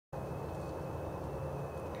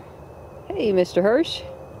Hey, Mr. Hirsch.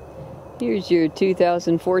 Here's your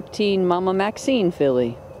 2014 Mama Maxine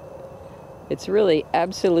filly. It's really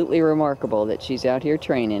absolutely remarkable that she's out here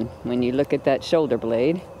training. When you look at that shoulder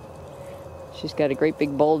blade, she's got a great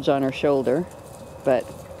big bulge on her shoulder, but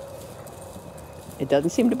it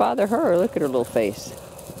doesn't seem to bother her. Look at her little face.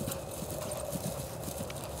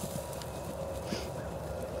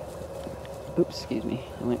 Oops, excuse me.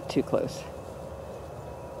 I went too close.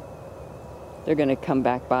 They're going to come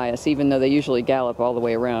back by us. Even though they usually gallop all the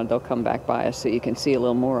way around, they'll come back by us so you can see a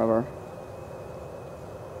little more of her.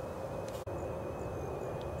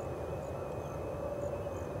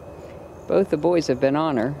 Both the boys have been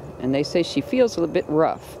on her, and they say she feels a little bit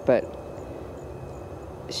rough, but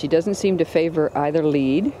she doesn't seem to favor either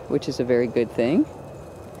lead, which is a very good thing.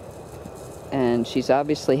 And she's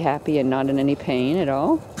obviously happy and not in any pain at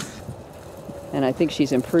all. And I think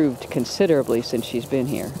she's improved considerably since she's been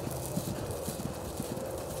here.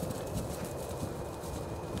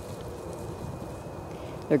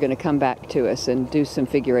 They're going to come back to us and do some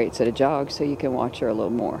figure eights at a jog so you can watch her a little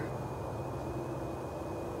more.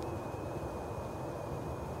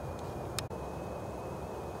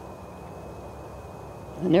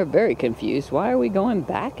 And they're very confused. Why are we going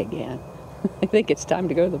back again? I think it's time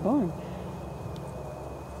to go to the barn.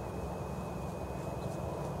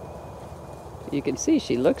 You can see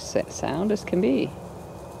she looks sound as can be.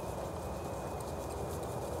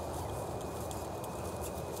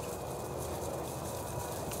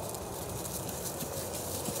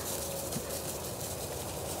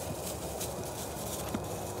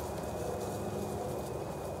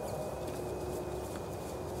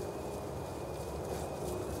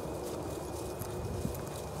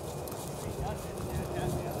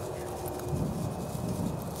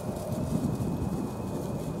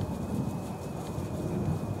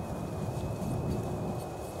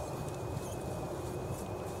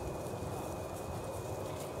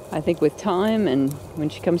 I think with time and when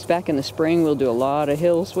she comes back in the spring, we'll do a lot of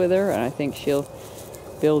hills with her, and I think she'll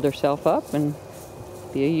build herself up and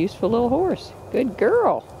be a useful little horse. Good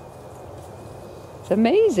girl. It's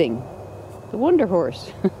amazing. The Wonder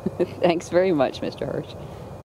Horse. Thanks very much, Mr. Hirsch.